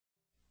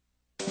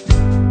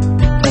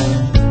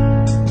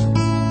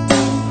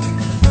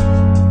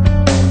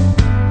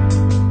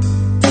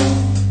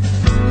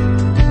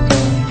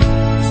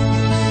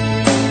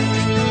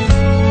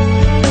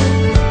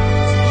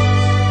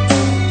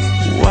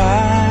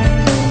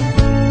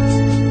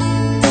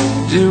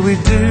we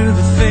do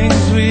the things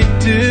we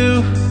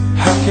do?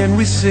 How can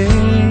we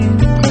sing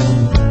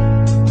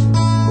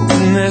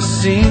when there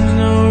seems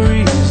no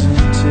reason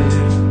to?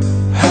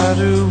 How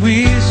do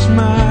we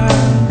smile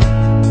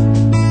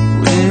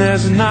when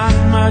there's not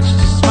much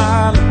to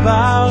smile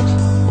about?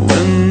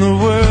 When the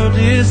world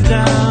is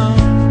down,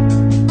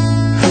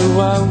 who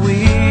are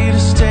we to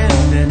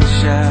stand and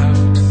shout?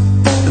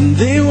 And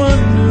they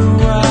wonder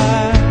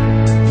why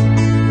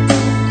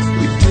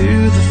we do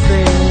the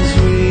things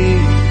we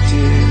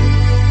do.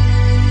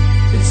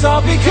 It's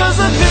all because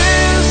of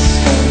this.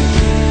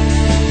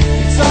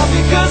 It's all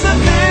because of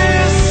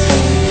this.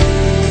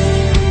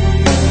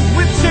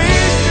 We've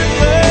tasted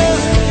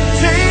love,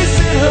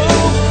 tasted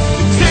hope,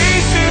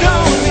 tasted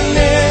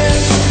holiness.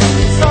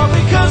 It's all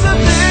because of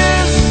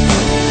this.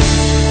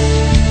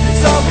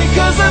 It's all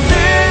because of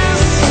this.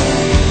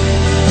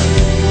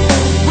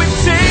 We've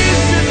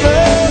tasted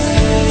love,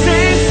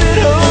 tasted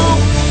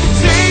hope,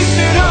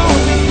 tasted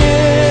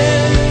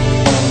holiness.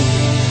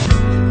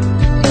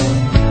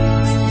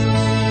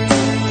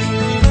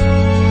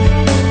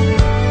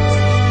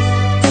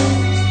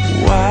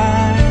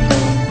 Why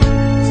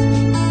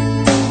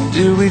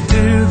do we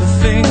do the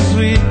things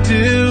we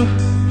do?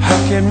 How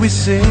can we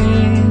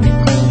sing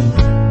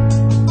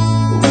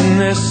when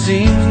there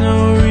seems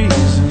no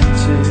reason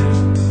to?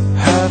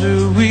 How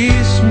do we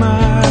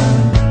smile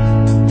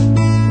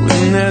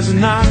when there's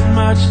not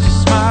much to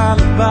smile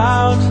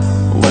about?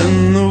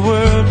 When the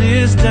world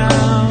is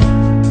down,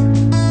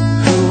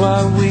 who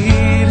are we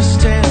to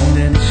stand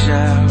and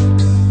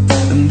shout?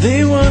 And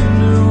they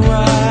wonder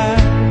why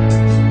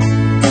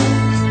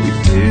we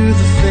do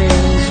the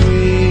things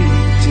we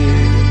do.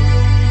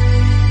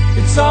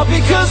 It's all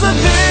because of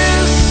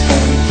this.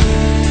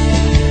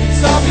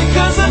 It's all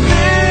because of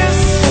this.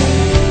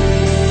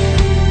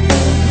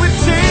 We've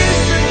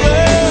tasted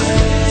love,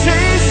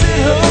 tasted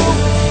hope,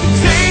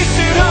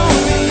 tasted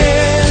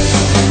holiness.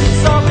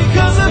 It's all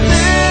because of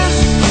this.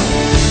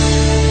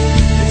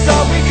 It's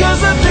all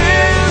because of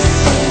this.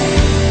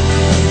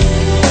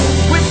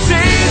 We've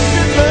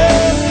tasted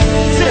love,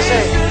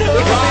 tasted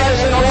hope.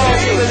 Rise and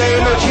walk in the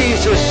name of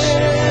Jesus.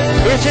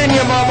 It's in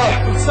you, mama.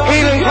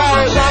 Healing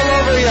power is all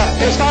over you.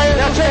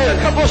 Now take a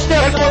couple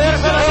steps.